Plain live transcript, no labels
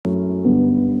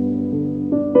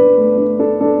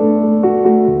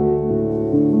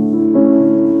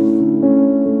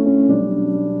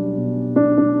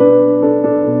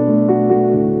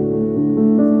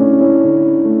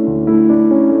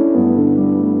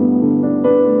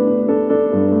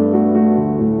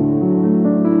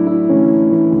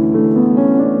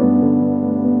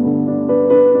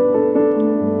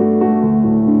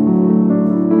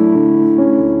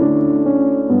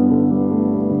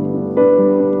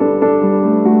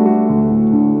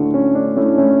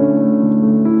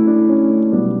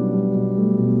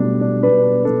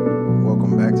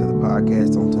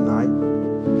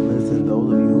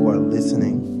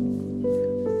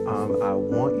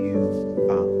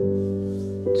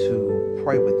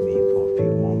pray with me for a few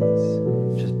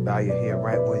moments. Just bow your head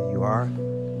right where you are.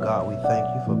 God, we thank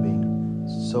you for being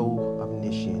so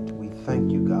omniscient. We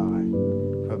thank you,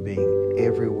 God, for being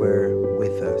everywhere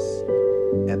with us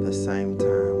at the same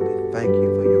time. We thank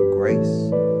you for your grace,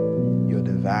 your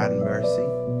divine mercy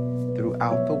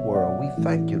throughout the world. We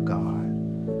thank you,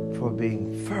 God, for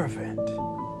being fervent.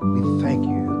 We thank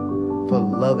you for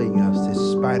loving us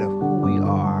despite of who we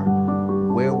are,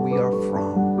 where we are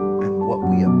from, and what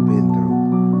we have been through.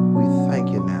 We thank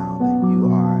you now that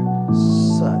you are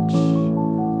such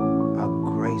a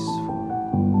graceful,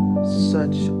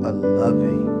 such a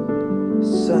loving,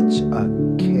 such a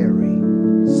caring,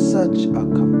 such a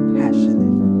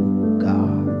compassionate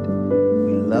God.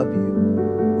 We love you.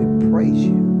 We praise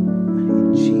you.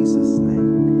 In Jesus'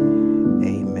 name,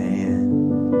 amen.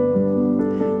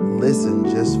 Listen,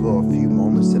 just for a few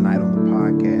moments tonight on the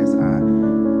podcast, I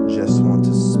just want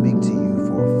to speak to you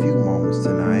for a few moments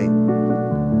tonight.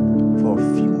 For a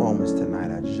few moments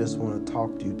tonight, I just want to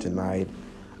talk to you tonight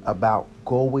about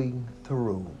going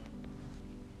through.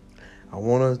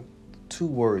 Two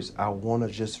words I want to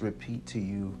just repeat to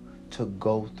you: to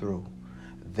go through.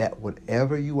 That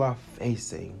whatever you are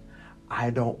facing, I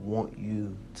don't want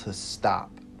you to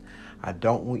stop. I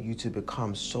don't want you to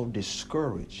become so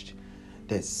discouraged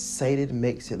that Satan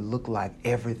makes it look like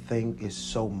everything is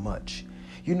so much.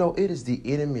 You know, it is the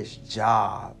enemy's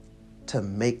job to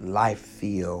make life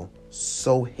feel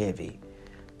so heavy,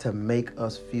 to make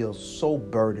us feel so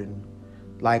burdened,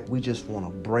 like we just want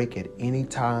to break at any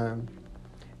time.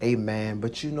 Amen.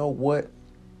 But you know what?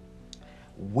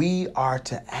 We are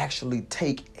to actually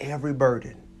take every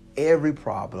burden, every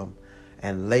problem,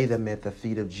 and lay them at the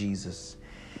feet of Jesus.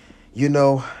 You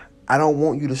know, I don't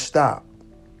want you to stop,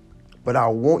 but I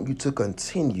want you to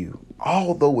continue.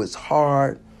 Although it's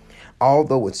hard,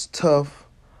 although it's tough,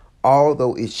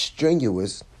 although it's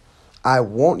strenuous, I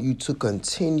want you to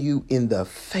continue in the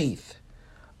faith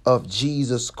of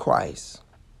Jesus Christ.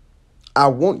 I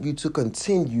want you to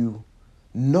continue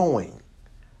knowing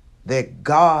that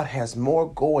God has more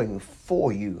going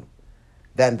for you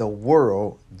than the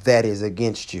world that is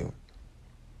against you.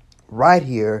 Right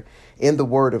here in the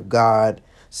Word of God,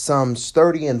 Psalms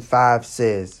 30:5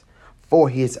 says, "For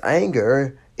his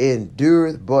anger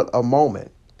endureth but a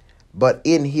moment, but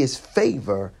in his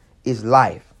favor is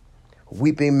life.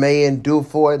 Weeping may endure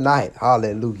for a night,"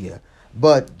 hallelujah,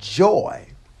 "but joy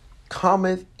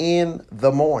cometh in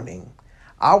the morning."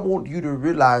 I want you to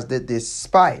realize that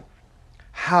despite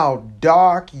how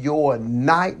dark your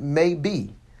night may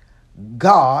be,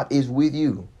 God is with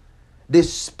you.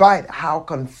 Despite how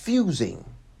confusing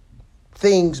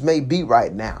things may be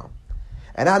right now.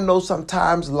 And I know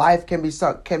sometimes life can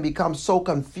become so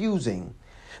confusing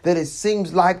that it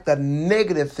seems like the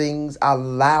negative things are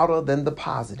louder than the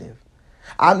positive.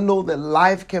 I know that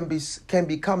life can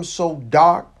become so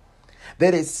dark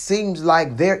that it seems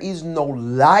like there is no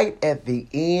light at the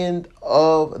end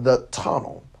of the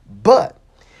tunnel. But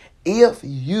if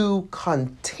you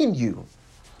continue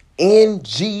in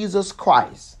Jesus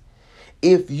Christ,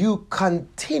 if you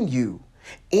continue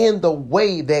in the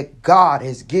way that God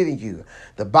has given you,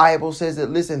 the Bible says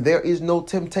that, listen, there is no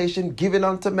temptation given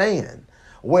unto man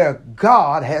where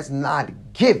God has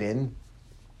not given,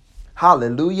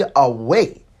 hallelujah, a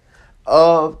way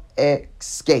of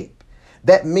escape.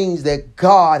 That means that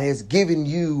God has given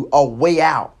you a way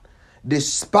out,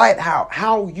 despite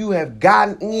how you have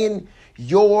gotten in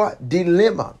your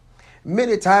dilemma.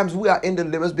 Many times we are in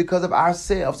dilemmas because of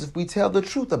ourselves, if we tell the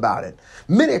truth about it.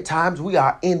 Many times we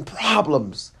are in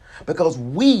problems because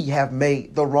we have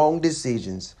made the wrong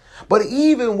decisions. But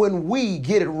even when we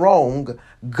get it wrong,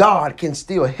 God can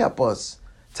still help us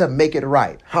to make it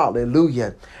right.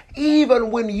 Hallelujah. Even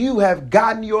when you have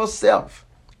gotten yourself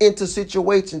into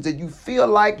situations that you feel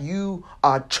like you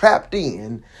are trapped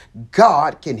in,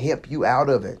 God can help you out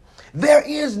of it. There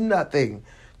is nothing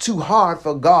too hard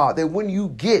for God, that when you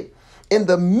get in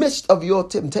the midst of your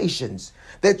temptations,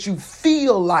 that you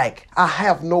feel like I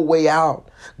have no way out.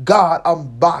 God,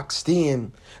 I'm boxed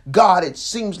in. God, it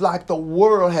seems like the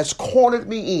world has cornered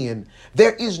me in.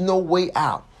 There is no way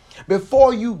out.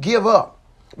 Before you give up,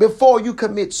 before you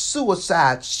commit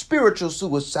suicide, spiritual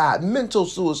suicide, mental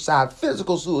suicide,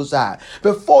 physical suicide,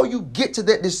 before you get to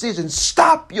that decision,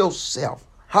 stop yourself.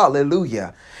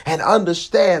 Hallelujah. And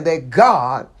understand that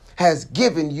God has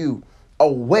given you a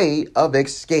way of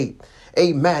escape.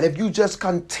 Amen. If you just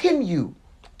continue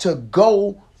to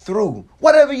go through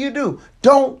whatever you do,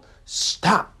 don't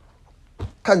stop.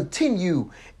 Continue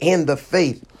in the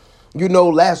faith. You know,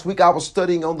 last week I was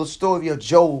studying on the story of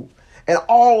Job and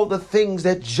all the things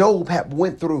that Job had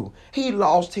went through. He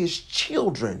lost his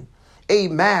children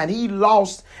Amen. He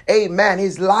lost, amen,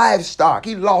 his livestock.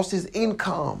 He lost his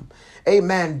income.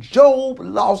 Amen. Job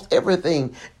lost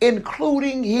everything,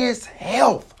 including his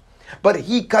health. But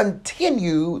he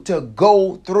continued to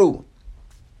go through.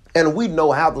 And we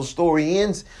know how the story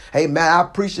ends. Amen. I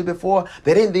preached it before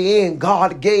that in the end,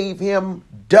 God gave him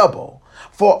double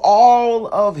for all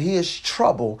of his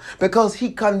trouble because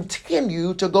he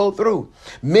continued to go through.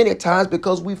 Many times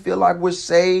because we feel like we're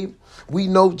saved, we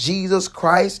know Jesus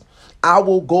Christ. I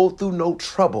will go through no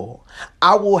trouble.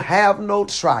 I will have no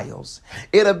trials.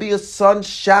 It'll be a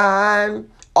sunshine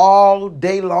all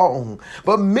day long.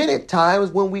 But many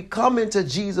times when we come into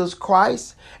Jesus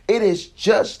Christ, it is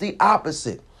just the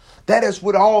opposite. That is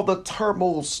when all the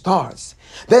turmoil starts.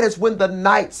 That is when the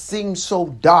night seems so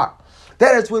dark.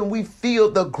 That is when we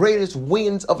feel the greatest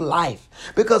winds of life,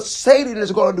 because Satan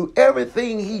is going to do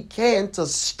everything he can to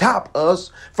stop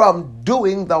us from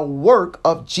doing the work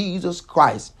of Jesus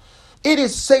Christ. It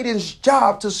is Satan's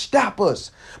job to stop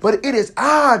us, but it is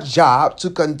our job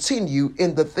to continue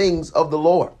in the things of the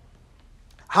Lord.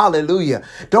 Hallelujah.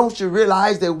 Don't you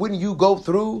realize that when you go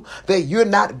through, that you're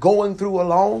not going through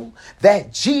alone,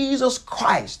 that Jesus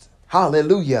Christ,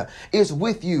 hallelujah, is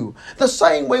with you. The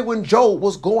same way when Job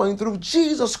was going through,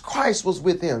 Jesus Christ was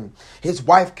with him. His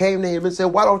wife came to him and said,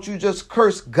 why don't you just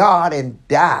curse God and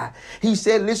die? He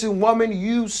said, listen, woman,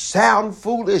 you sound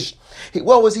foolish.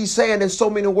 What was he saying in so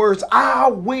many words? I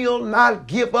will not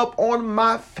give up on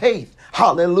my faith.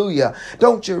 Hallelujah.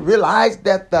 Don't you realize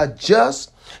that the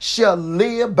just shall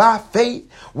live by faith?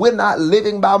 We're not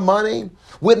living by money.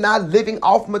 We're not living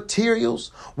off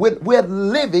materials. We're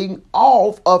living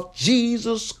off of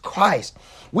Jesus Christ.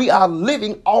 We are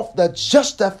living off the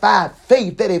justified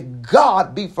faith that if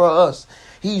God be for us,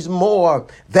 he's more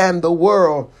than the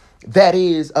world that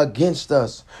is against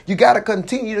us. You got to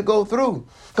continue to go through,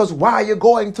 because while you're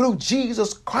going through,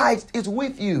 Jesus Christ is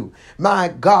with you. My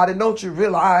God, and don't you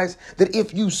realize that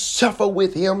if you suffer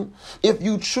with him, if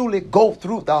you truly go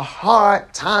through the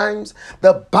hard times,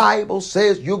 the Bible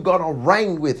says you're going to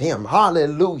reign with him.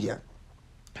 Hallelujah.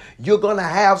 You're going to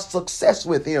have success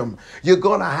with him. You're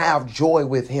going to have joy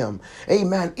with him.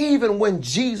 Amen. Even when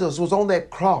Jesus was on that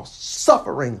cross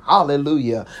suffering,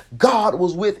 hallelujah, God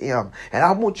was with him. And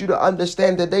I want you to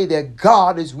understand today that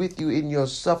God is with you in your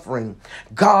suffering.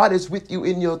 God is with you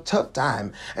in your tough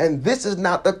time. And this is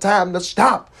not the time to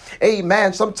stop.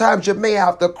 Amen. Sometimes you may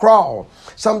have to crawl.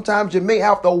 Sometimes you may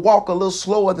have to walk a little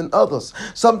slower than others.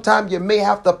 Sometimes you may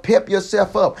have to pep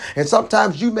yourself up. And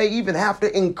sometimes you may even have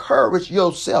to encourage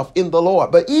yourself in the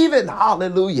Lord. But even,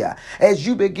 hallelujah, as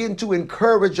you begin to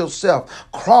encourage yourself,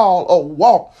 crawl or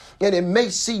walk, and it may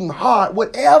seem hard,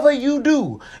 whatever you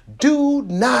do, do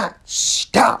not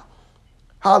stop.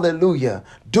 Hallelujah.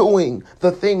 Doing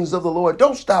the things of the Lord.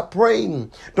 Don't stop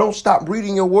praying. Don't stop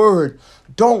reading your word.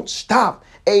 Don't stop,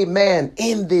 amen,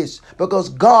 in this, because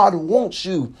God wants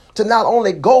you to not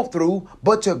only go through,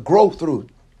 but to grow through.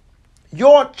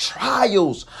 Your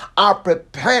trials are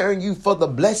preparing you for the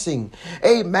blessing.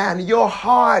 Amen. Your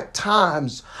hard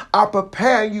times are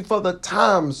preparing you for the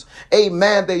times,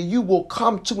 amen, that you will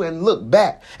come to and look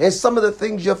back. And some of the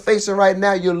things you're facing right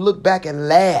now, you'll look back and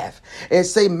laugh and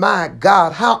say, my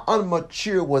God, how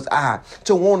immature was I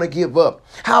to want to give up?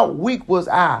 How weak was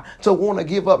I to want to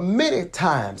give up? Many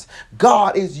times,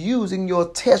 God is using your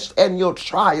tests and your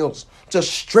trials to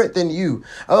strengthen you.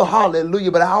 Oh,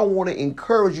 hallelujah. But I want to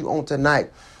encourage you on tonight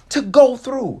to go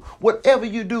through whatever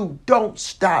you do. Don't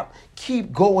stop.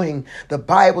 Keep going. The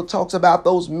Bible talks about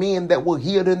those men that were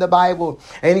healed in the Bible.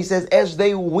 And he says, as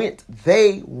they went,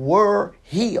 they were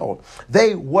healed.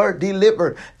 They were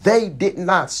delivered. They did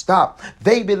not stop.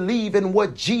 They believe in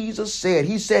what Jesus said.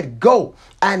 He said, go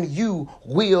and you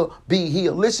will be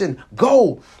healed. Listen,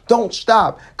 go. Don't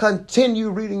stop. Continue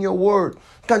reading your word.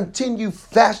 Continue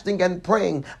fasting and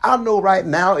praying. I know right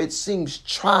now it seems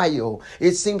trial.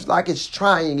 It seems like it's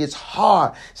trying. It's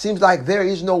hard. Seems like there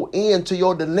is no end to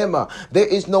your dilemma. There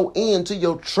is no end to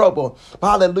your trouble.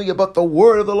 Hallelujah. But the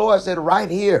word of the Lord said right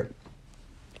here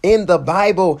in the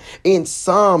Bible, in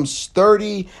Psalms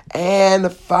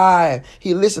 30:5.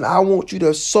 Listen, I want you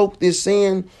to soak this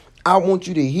in. I want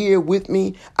you to hear with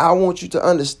me. I want you to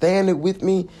understand it with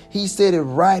me. He said it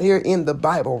right here in the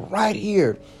Bible, right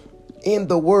here. In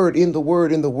the word. I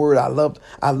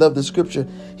love the scripture.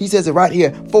 He says it right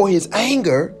here. For his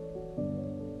anger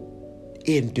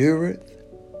endureth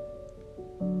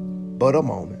but a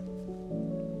moment,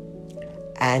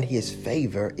 and his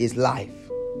favor is life.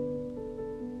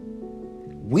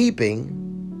 Weeping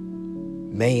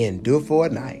may endure for a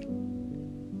night,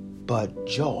 but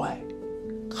joy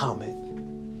cometh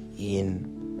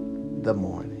in the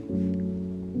morning.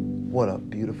 What a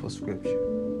beautiful scripture.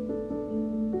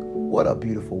 What a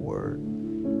beautiful word.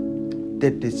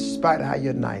 That despite how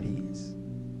your night is,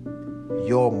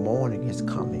 your morning is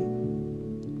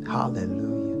coming.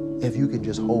 Hallelujah. If you can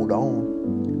just hold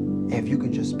on, if you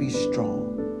can just be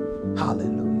strong.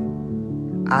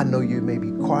 Hallelujah. I know you may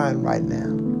be crying right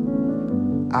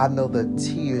now. I know the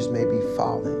tears may be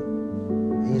falling.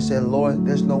 And you say, Lord,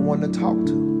 there's no one to talk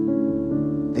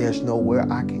to. There's nowhere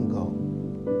I can go.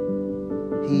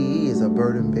 He is a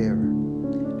burden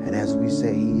bearer. And as we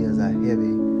say, he is a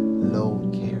heavy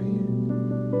load carrier.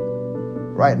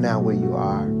 Right now where you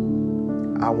are,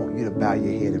 I want you to bow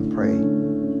your head and pray.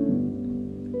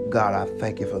 God, I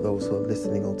thank you for those who are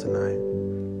listening on tonight.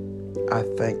 I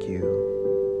thank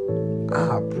you.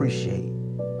 I appreciate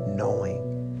knowing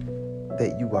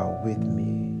that you are with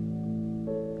me.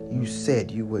 You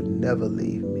said you would never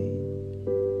leave me.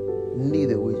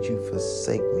 Neither would you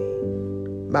forsake me.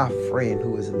 My friend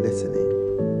who is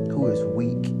listening, who is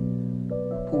weak,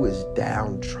 who is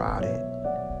downtrodden,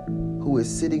 who is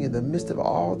sitting in the midst of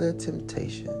all their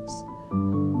temptations,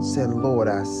 saying, Lord,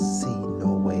 I see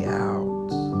no way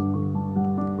out.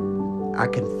 I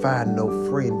can find no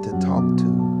friend to talk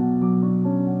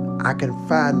to. I can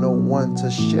find no one to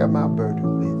share my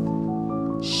burden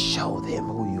with. Show them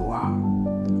who you are.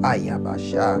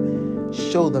 Ayabasha.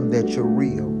 Show them that you're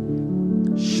real.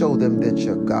 Show them that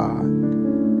you're God.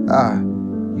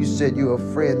 You said you're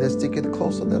a friend that's sticking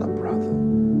closer than a brother.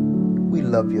 We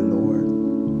love you, Lord.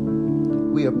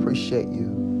 We appreciate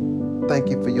you. Thank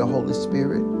you for your Holy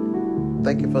Spirit.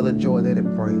 Thank you for the joy that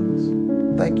it brings.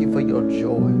 Thank you for your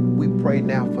joy. We pray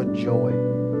now for joy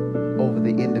over the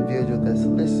individual that's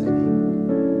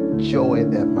listening. Joy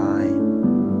in their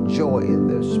mind. Joy in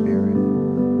their spirit.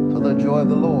 For the joy of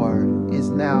the Lord is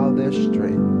now their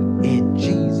strength. In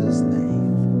Jesus'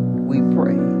 name we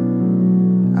pray.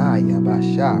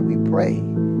 Ayabasha, we pray.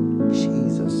 In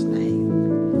Jesus'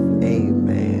 name.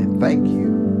 Amen. Thank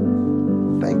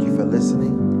you. Thank you for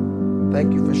listening.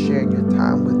 Thank you for sharing your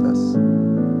time with us.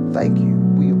 Thank you.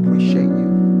 We appreciate you.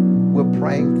 We're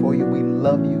praying for you. We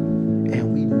love you.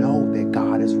 And we know that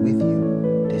God is with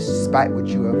you despite what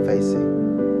you are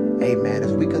facing. Amen.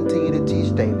 As we continue to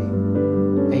teach daily,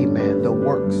 amen, the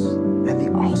works and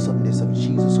the awesomeness of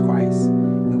Jesus Christ,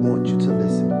 we want you to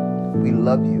listen. We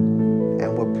love you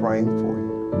and we're praying for you.